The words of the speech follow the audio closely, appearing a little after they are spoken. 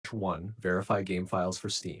Search 1. Verify game files for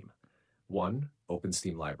Steam. 1. Open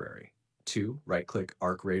Steam Library. 2. Right-click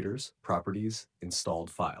Arc Raiders, Properties, Installed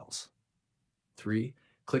Files. 3.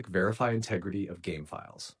 Click Verify Integrity of Game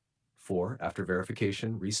Files. 4. After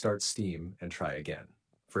verification, restart Steam and try again.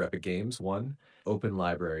 For Epic Games, 1. Open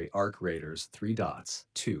Library, Arc Raiders, 3 dots.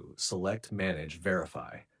 2. Select Manage,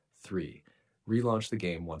 Verify. 3. Relaunch the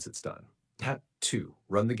game once it's done. Tap 2.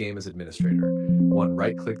 Run the game as administrator. 1.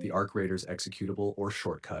 Right-click the Arc Raiders executable or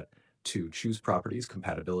shortcut. 2. Choose Properties,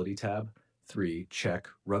 Compatibility tab. 3. Check,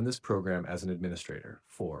 run this program as an administrator.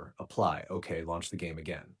 4. Apply, OK, launch the game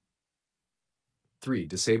again. 3.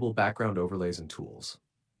 Disable background overlays and tools.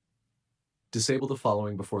 Disable the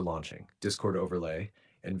following before launching: Discord overlay,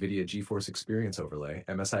 NVIDIA GeForce Experience overlay,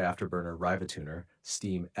 MSI Afterburner Riva Tuner,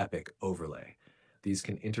 Steam Epic overlay. These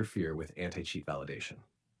can interfere with anti-cheat validation.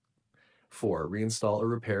 4. Reinstall or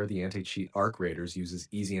repair the anti-cheat Arc Raiders uses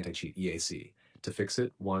Easy Anti-Cheat EAC. To fix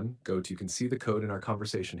it, 1. Go to You can see the code in our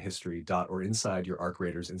conversation history or inside your Arc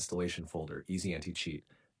Raiders installation folder, Easy Anti-Cheat.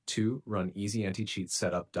 2. Run Easy Anti-Cheat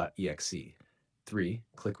Setup.exe. 3.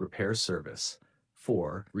 Click Repair Service.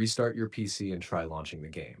 4. Restart your PC and try launching the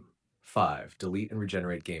game. 5. Delete and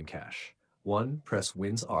regenerate game cache. 1. Press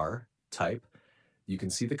Wins-R, type, You can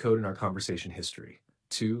see the code in our conversation history.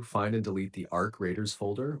 2. Find and delete the Arc Raiders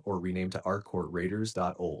folder or rename to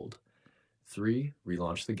arcraiders.old. 3.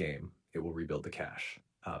 Relaunch the game. It will rebuild the cache.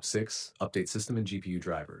 6. Update system and GPU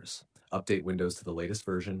drivers. Update Windows to the latest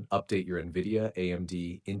version. Update your NVIDIA,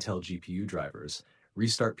 AMD, Intel GPU drivers.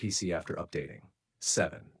 Restart PC after updating.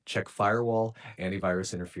 7. Check firewall,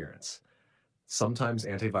 antivirus interference. Sometimes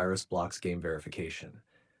antivirus blocks game verification.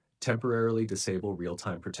 Temporarily disable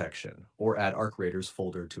real-time protection, or add Arc Raiders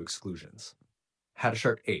folder to exclusions. How to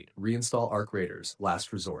Shark 8. Reinstall Arc Raiders,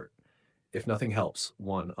 last resort. If nothing helps,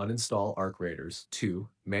 1. Uninstall Arc Raiders. 2.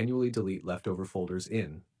 Manually delete leftover folders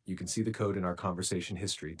in. You can see the code in our conversation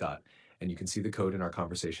history. And you can see the code in our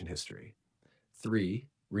conversation history. 3.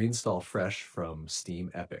 Reinstall fresh from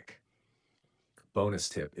Steam Epic. Bonus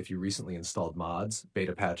tip: if you recently installed mods,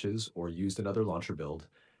 beta patches, or used another launcher build,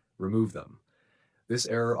 remove them. This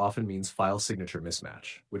error often means file signature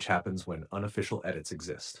mismatch, which happens when unofficial edits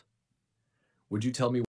exist. Would you tell me